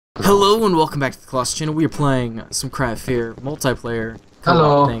Hello and welcome back to the Kolossus channel. We are playing some Crap Fear multiplayer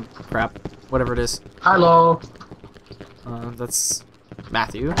Hello. thing. Crap. Whatever it is. Hello. That's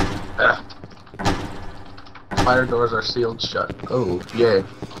Matthew. Fire doors are sealed shut. Oh, yay.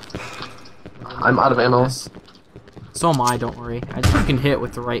 I'm out of ammo. So am I, don't worry. You can hit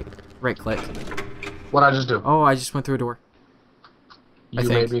with the right click. What'd I just do? Oh, I just went through a door. You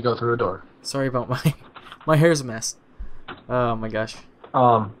made me go through a door. Sorry about my hair's a mess. Oh my gosh.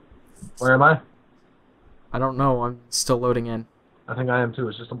 Where am I? I don't know, I'm still loading in. I think I am too,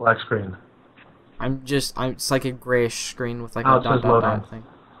 it's just a black screen. It's like a grayish screen with like Oh, a it says dot thing.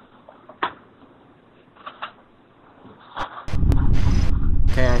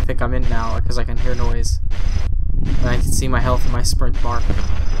 Okay, I think I'm in now because I can hear noise. And I can see my health in my sprint bar.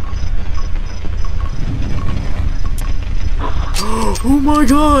 Oh my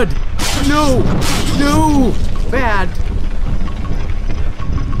god! No! No! Bad!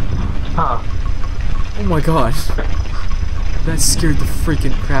 Huh. Oh my god. That scared the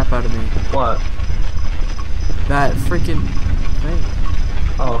freaking crap out of me. What? That freaking thing.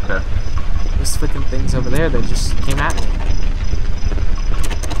 Oh, okay. Those freaking things over there that just came at me.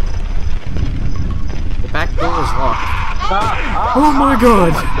 The back door is locked. Oh my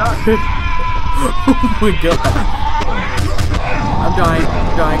god! Oh my god! I'm dying,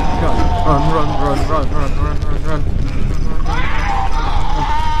 I'm dying, I'm dying. Run, run, run, run, run, run, run, run. Run.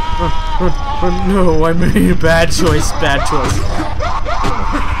 No, I made a bad choice, bad choice.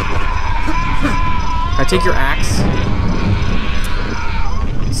 Can I take your axe?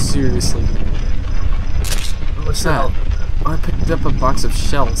 Seriously. What's that? Oh, I picked up a box of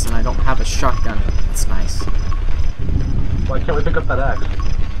shells and I don't have a shotgun. That's nice. Why can't we pick up that axe?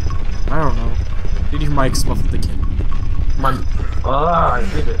 I don't know. Did your mic's muffled again? I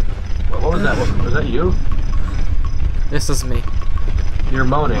hit it. What was that? Was that you? This is me. You're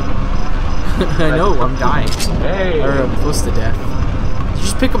moaning. I know, I'm dying. Hey! Or I'm close to death. Did you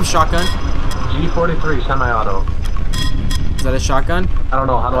just pick up a shotgun? G43 semi-auto. Is that a shotgun? I don't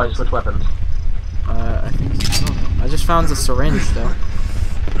know, how do I switch weapons? I think so. I just found a syringe though.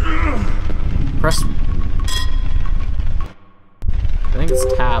 Press. I think it's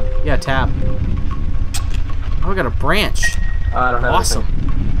tab. Yeah, tab. Oh, I got a branch. I don't have awesome. anything.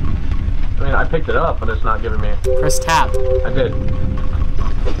 I mean, I picked it up, but it's not giving me. Press tab. I did.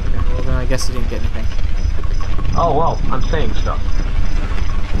 Okay, well then I guess you didn't get anything. Oh, well, I'm saying stuff.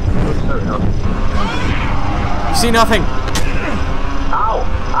 There we go. You see nothing. Ow!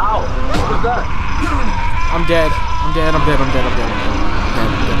 Ow! What was that? I'm dead. I'm dead. I'm dead. I'm dead. I'm dead.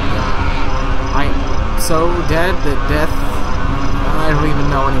 I'm dead. I'm so dead that death. I don't even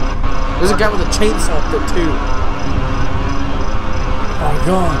know anymore. There's a guy with a chainsaw up there too. Oh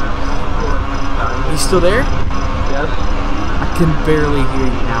god. Are you still there? Yes. I can barely hear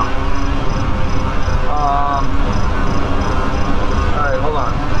you now. Alright, hold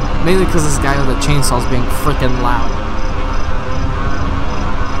on. Mainly because this guy with a chainsaw is being freaking loud.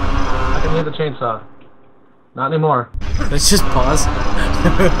 I can hear the chainsaw. Not anymore. Let's just pause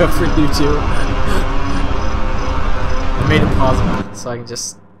for you two. I made it pause so I can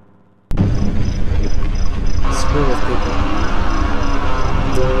just screw with people.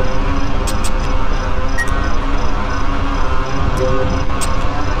 Can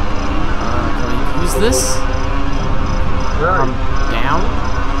I use this? Where are you? Down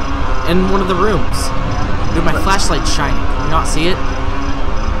in one of the rooms. Dude, my flashlight's shining. Can you not see it?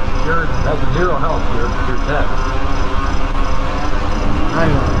 You're at 0 health. You're dead. I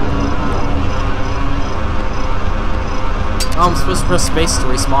know. Oh, I'm supposed to press space to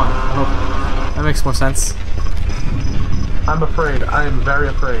respawn. Oh, that makes more sense. I'm afraid. I am very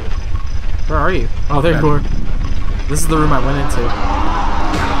afraid. Where are you? Oh, there you are. This is the room I went into.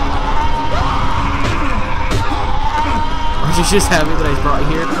 Aren't you just happy that I brought you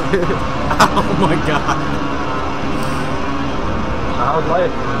here? Oh my god. So how's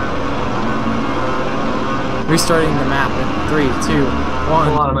life? Restarting the map in 3, 2, 1,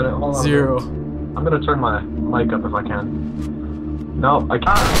 Hold on a minute. Hold on 0. a minute. I'm gonna turn my mic up if I can. No, I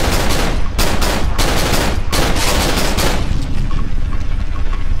can't.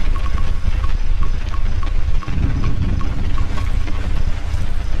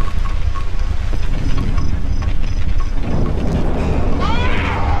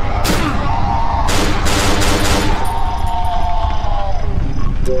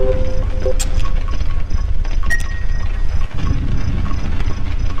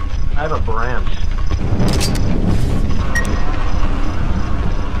 I have a branch.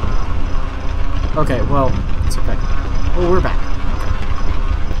 Okay, well, it's okay. Oh, we're back.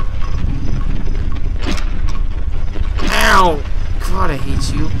 Ow! God, I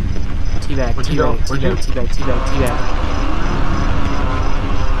hate you. Teabag, teabag, teabag, teabag, teabag, teabag.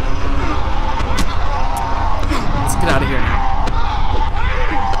 Let's get out of here now.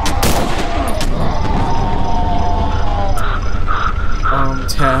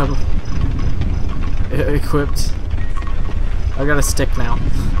 Tab. Equipped. I got a stick now.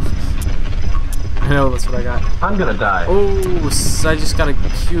 I know that's what I got. I'm gonna die. Oh, so I just got a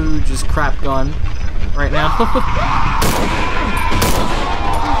huge as crap gun right now.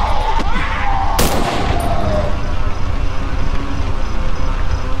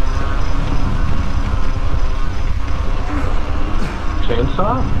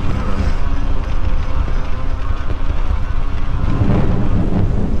 Chainsaw?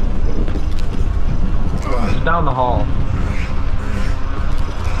 It's down the hall.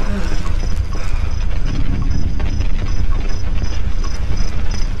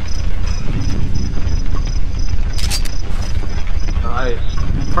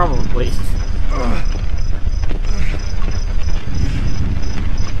 Nice. Probably.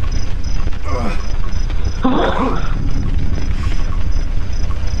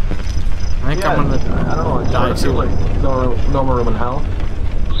 I think I'm gonna I don't know, it die sort of feels like no more room in hell.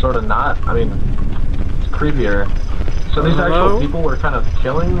 Sort of not. I mean, it's creepier. So these actual people were kind of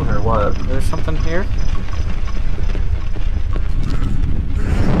killing, or what? There's something here.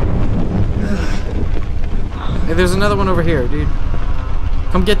 Hey, there's another one over here, dude.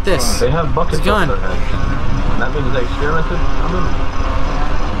 Come get this. They have buckets It's a gun. on their heads. That means they experimented on them?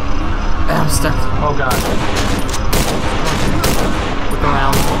 I'm stuck. Oh god. Look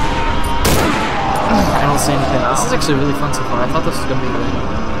around. I don't see anything. This is actually really fun so far. I thought this was gonna be really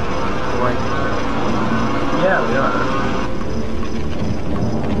boring. Yeah, we are.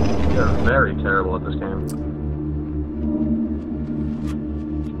 We are very terrible at this game.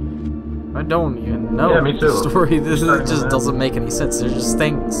 I don't even know Yeah, me too. the story. This just doesn't make any sense. They're just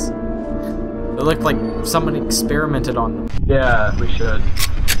things. They look like someone experimented on them. Yeah, we should.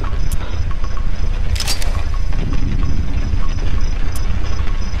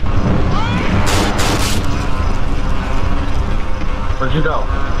 Where'd you go?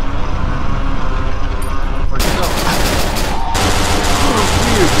 Where'd you go?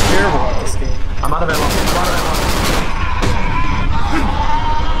 You're terrible at this game. I'm out of ammo. I'm out of ammo.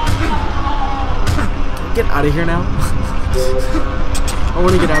 Get out of here now. I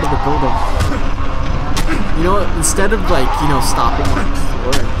want to get out of the building. You know what? Instead of like, you know, stopping on the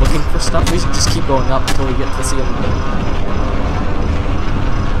floor and looking for stuff, we should just keep going up until we get to the ceiling.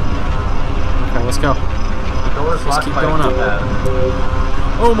 Okay, let's go. Just keep going up.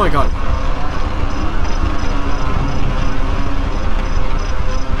 Oh my god.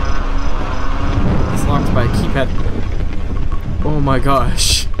 It's locked by a keypad. Oh my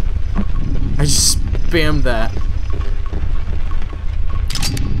gosh. I just spammed that.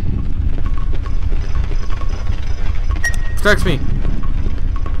 Protect me.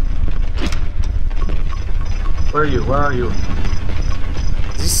 Where are you? Where are you?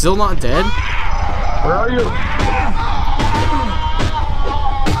 Is he still not dead? Where are you?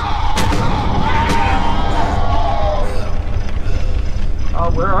 Oh,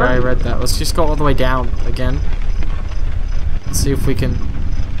 where are I you? read that. Let's just go all the way down again. Let's see if we can...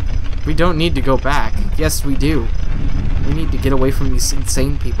 We don't need to go back. Yes, we do. We need to get away from these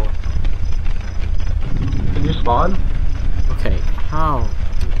insane people. Can you spawn? Okay, how?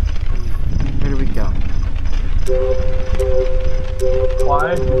 Where do we go?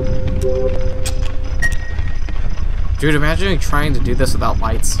 Why? Dude, imagine trying to do this without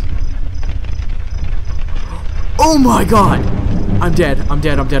lights. Oh my god! I'm dead. I'm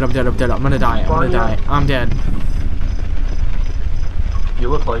dead. I'm dead. I'm dead. I'm dead. I'm gonna die. I'm gonna die. I'm dead. You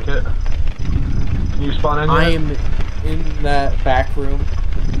look like it. Can you spawn in I yet? am in that back room.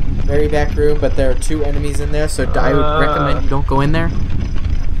 Very back room, but there are 2 enemies in there, so I would recommend you don't go in there.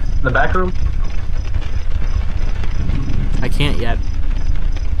 The back room? I can't yet.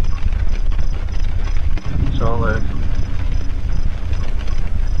 So I'll live.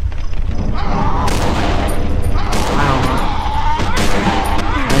 I don't know.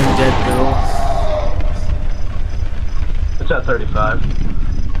 I'm dead, though. It's at 35.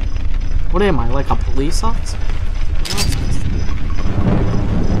 What am I, like a police officer?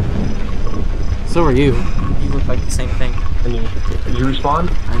 So are you. You look like the same thing. Did you respawn?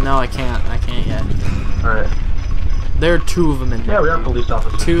 I know I can't. I can't yet. Alright. There are 2 of them in there. Yeah, we are police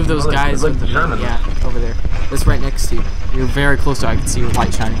officers. 2 of those guys like with the Germans. yeah, over there. That's right next to you. You're very close to it. I can see your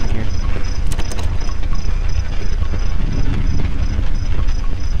light shining in here.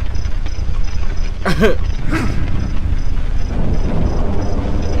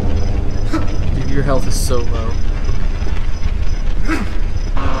 Dude, your health is so low.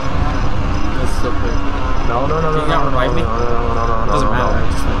 revive me? Doesn't matter, I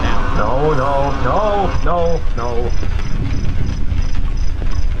just went down. No.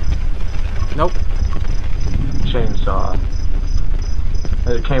 Nope. Chainsaw.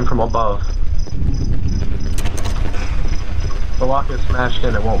 It came from above. The lock is smashed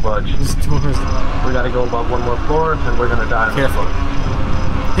in, it won't budge. This door is locked. We gotta go above one more floor, and we're gonna die. Careful.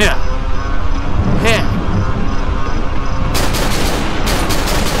 Here. Here.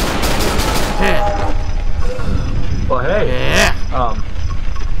 Here. Well, hey. Yeah.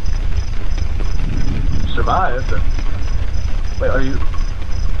 Survived. Wait, are you...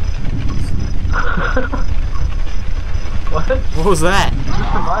 What? What was that? You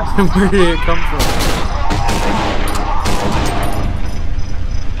survived? Where did it come from?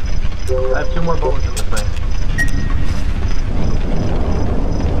 I have 2 more bullets in this thing.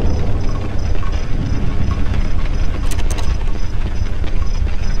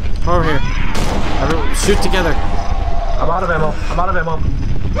 Over here. Everyone, shoot together. I'm out of ammo.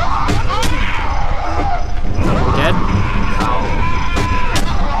 Dead?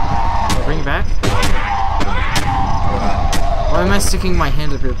 I'll bring you back. Why am I sticking my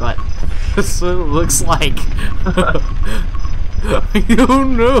hand up your butt? That's what it looks like. I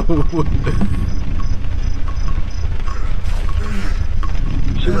don't know.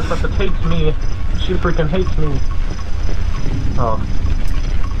 She resuscitates me. She freaking hates me. Oh.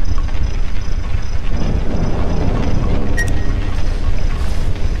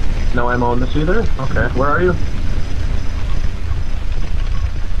 No ammo in this either? Okay. Where are you?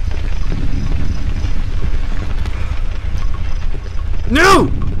 No!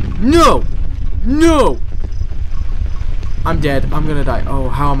 No! No! I'm dead. I'm gonna die. Oh,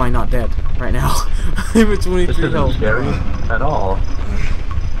 how am I not dead right now? I'm at 23 This isn't health. scary at all.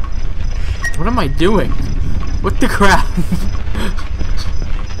 What am I doing? What the crap?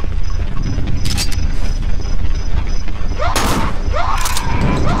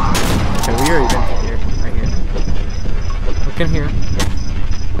 Okay, we already been here. Right here. Look in here.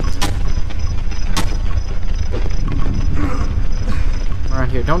 Around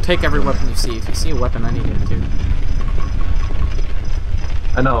here. Don't take every weapon you see. If you see a weapon, I need it too.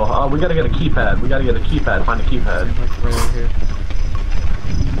 I know. We gotta get a keypad. Find a keypad. Like right over here.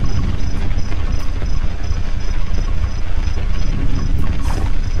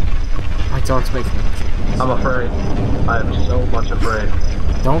 My dog's making me. I'm afraid. I am so much afraid.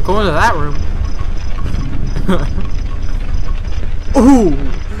 Don't go into that room. Ooh!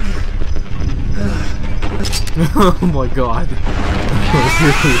 Oh my god.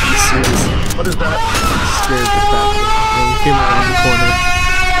 What is that? Scared the crap when he came around the corner.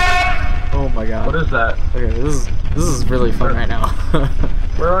 Oh my god. What is that? Okay, this is really fun right now.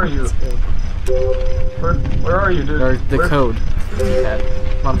 Where are you? Where are you, dude? Or the code. Yeah.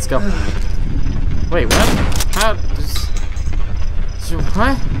 Come on, let's go. Wait, what? How?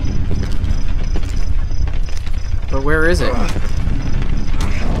 What? But where is it?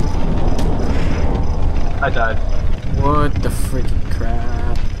 I died. What the freaking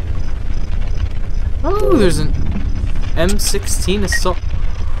crap? Oh, there's an M16 assault.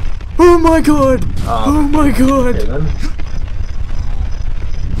 Oh my god! Oh my god! Okay, then.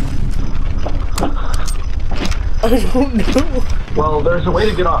 I don't know. Well, there's a way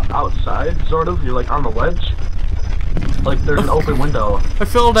to get outside, sort of. You're like on the ledge. Like there's an open window. I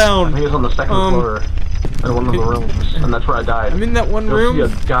fell I down. think it's on the second floor in one of the rooms, and that's where I died. I'm in that one You'll room. see a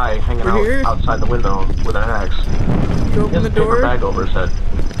guy hanging Over here? out outside the window with an axe. You He open has the a paper door. bag over his head.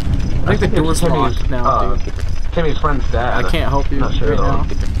 I think the it's door's locked now, dude. Timmy's friend's dad. I can't help you Not sure right though. now.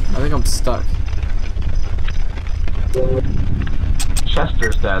 I think I'm stuck.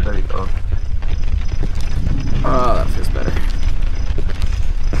 Chester's dad. There you go. Oh, that feels better.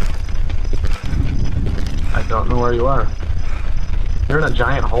 I don't know where you are. You're in a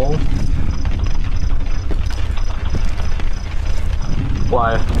giant hole.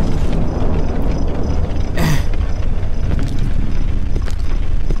 Why?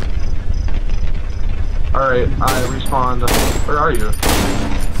 Alright, I respawned. Where are you?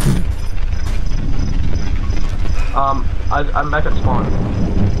 I'm back at spawn.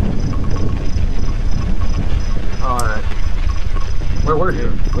 Alright. Where were you?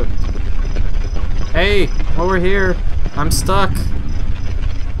 Hey, over here. I'm stuck.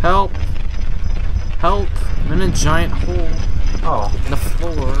 Help. Help. I'm in a giant hole Oh, in the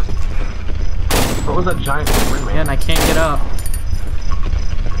floor. what was that giant screaming? Yeah, and I can't get up.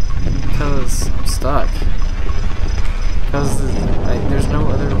 Because I'm stuck. Because there's no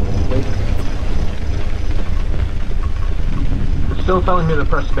other way. It's still telling me to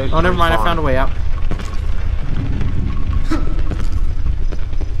press space. Oh, never mind. I found a way out.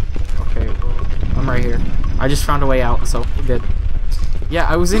 Okay, well, I'm right here. I just found a way out, so we're good. Yeah,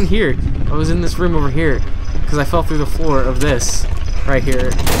 I was in here. I was in this room over here. Because I fell through the floor of this. Right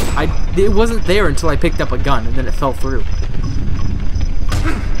here. It wasn't there until I picked up a gun, and then it fell through.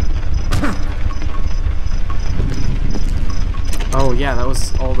 Oh yeah, that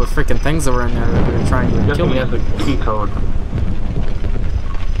was all the freaking things that were in there that were trying to kill me. He has a key code.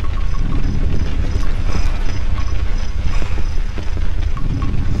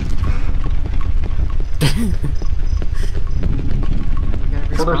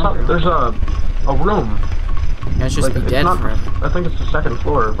 Well, there's a room. Yeah, it's just like, be dead forever. I think it's the second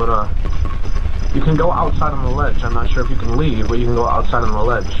floor, but you can go outside on the ledge. I'm not sure if you can leave, but you can go outside on the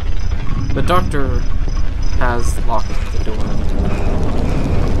ledge. The doctor has locked the door.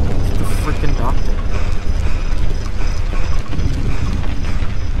 The freaking doctor.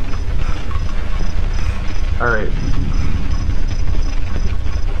 Alright.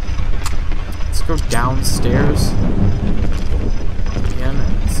 Let's go downstairs. Again,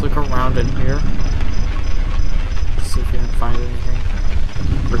 let's look around in here. See if we can find anything.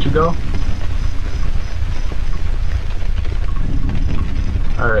 Where'd you go?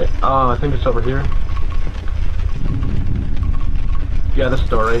 Alright, I think it's over here. Yeah, this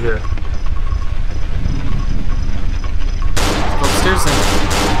door right here. Go upstairs then.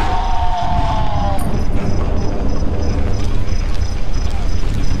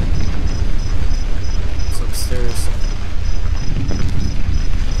 It's upstairs.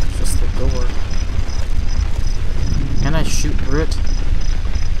 Just the door. Can I shoot through it?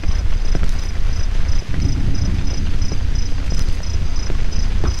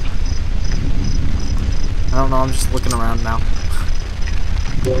 I don't know, I'm just looking around now.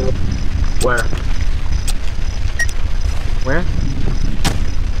 Where? Where? Where?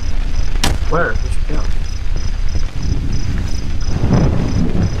 Where'd you go?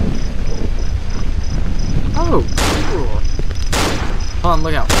 Oh! Cool. Hold on,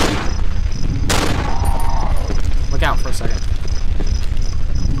 look out. Look out for a second.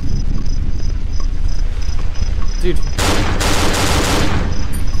 Dude.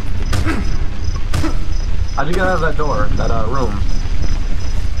 How'd you get out of that door, that room?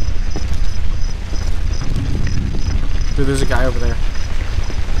 Dude, there's a guy over there.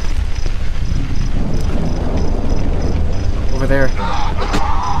 Over there.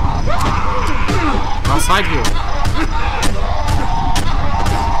 Outside here.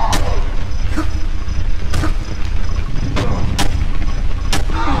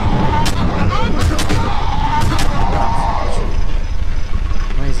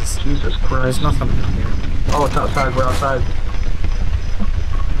 Jesus Christ. There's nothing in here. Oh, it's outside. We're outside.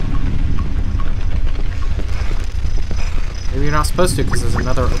 Maybe you're not supposed to because there's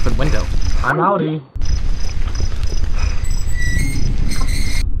another open window. I'm outie.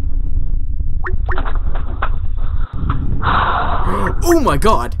 Oh my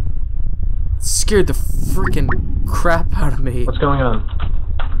god! Scared the freaking crap out of me. What's going on?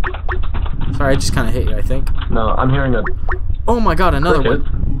 Sorry, I just kind of hit you, I think. No, I'm hearing a... Oh my god, another cricket.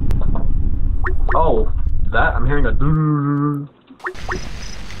 one. Oh, that? I'm hearing a...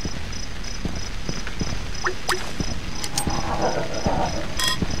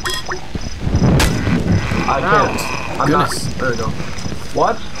 I can't. I'm Goodness. not. There we go.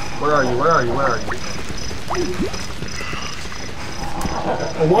 What? Where are you? Where are you? Where are you?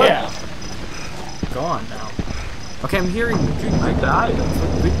 What? Yeah. Gone now. Okay, I'm hearing... I died.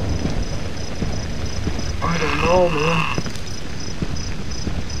 I don't know, man.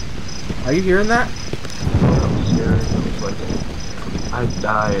 Are you hearing that? I'm scared. It's like... I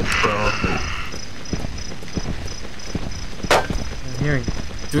died, bro. I'm hearing...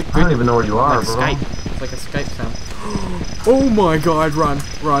 I don't even know where you are, like bro. Skype. It's like a Skype sound. Oh my god, run,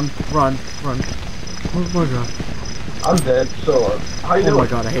 run, run, run. Oh my god. I'm dead, so how you doing? Oh my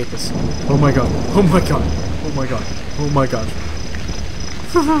god, I hate this. Oh my god, oh my god, oh my god, oh my god.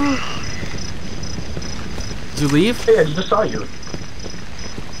 Did you leave? Hey, I just saw you.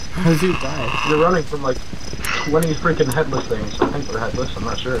 How did you die? You're running from like 20 freaking headless things. I think they're headless, I'm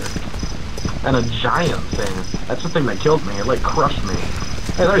not sure. And a giant thing. That's the thing that killed me. It like crushed me.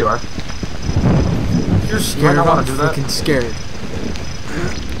 Hey, there you are. You're scared. I I'm wanna do that. freaking scared.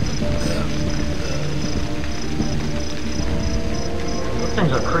 Those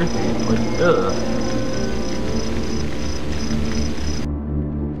things are creepy. Like, ugh.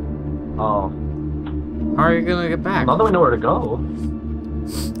 Oh. How are you gonna get back? Not that we know where to go.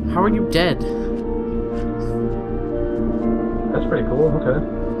 How are you dead? That's pretty cool, okay.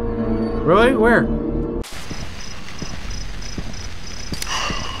 Really? Where?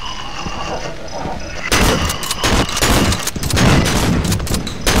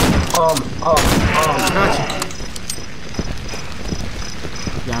 Gotcha.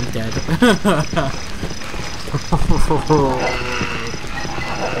 Yeah, I'm dead.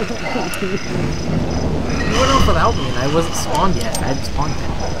 You went off without me and I wasn't spawned yet. I hadn't spawned yet.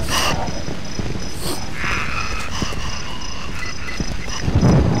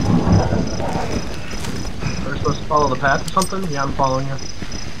 We're supposed to follow the path or something? Yeah, I'm following you.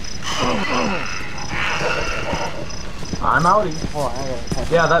 I'm outie.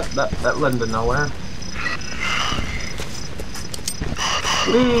 Yeah, that led into nowhere.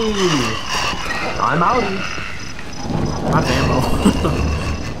 Whee! I'm outie. Not ammo.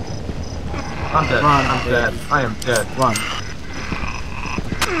 I'm dead. Run, I'm dead. I am dead. Run.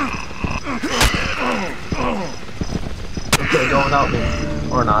 Okay, go without me.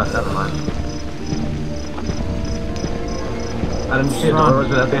 Or not, never mind. I didn't see it, or was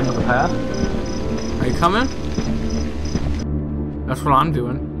it at the end of the path? Are you coming? That's what I'm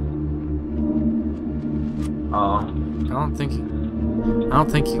doing. Oh. I don't think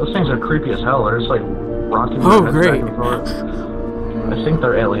you. Those things are creepy as hell. They're just like rocking their Oh, heads great. back and forth. I think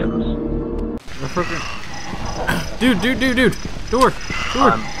they're aliens. Dude. Door.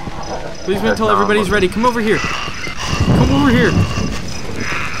 Please wait until everybody's ready. Come over here.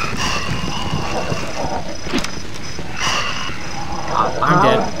 I'm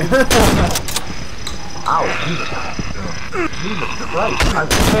dead. Ow, Jesus. Jesus Christ. I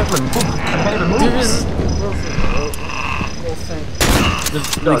can't even move.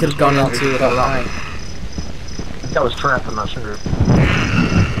 We could have gone into it without dying. I think I was trapped, I'm not sure.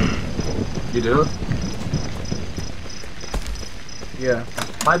 You do? Yeah.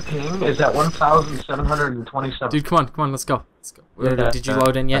 My ping is at 1,727. Dude, come on, let's go. Did you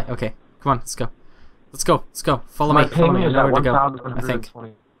load in yet? Okay, come on, let's go. Follow me. My ping is at I think.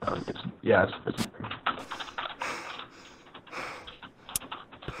 1,120. Yeah, it's...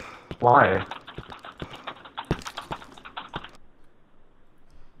 Why?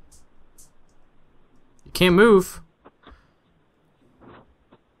 You can't move.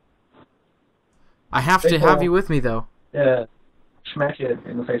 I have to have you with me though. Yeah. Smack it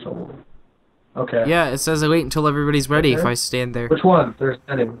in the face hole. Okay. Yeah, it says I wait until everybody's ready if I stand there. Which one? There's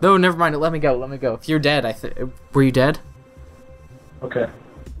any. No, never mind. Let me go. If you're dead, were you dead? Okay.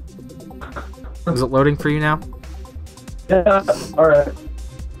 Is it loading for you now? Yeah. All right.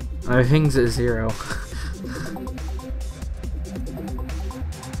 My ping's at 0.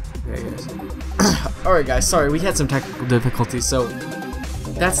 Okay, guys. Alright, guys. Sorry, we had some technical difficulties, so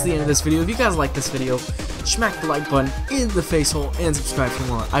that's the end of this video. If you guys like this video, smack the like button in the face hole and subscribe for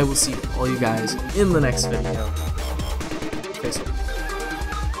more. I will see all you guys in the next video. Face hole.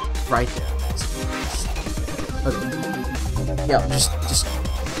 Right there. Okay. Yeah, just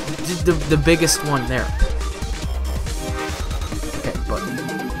the biggest one there. Okay, but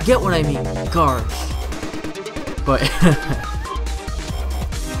get what I mean, gosh. But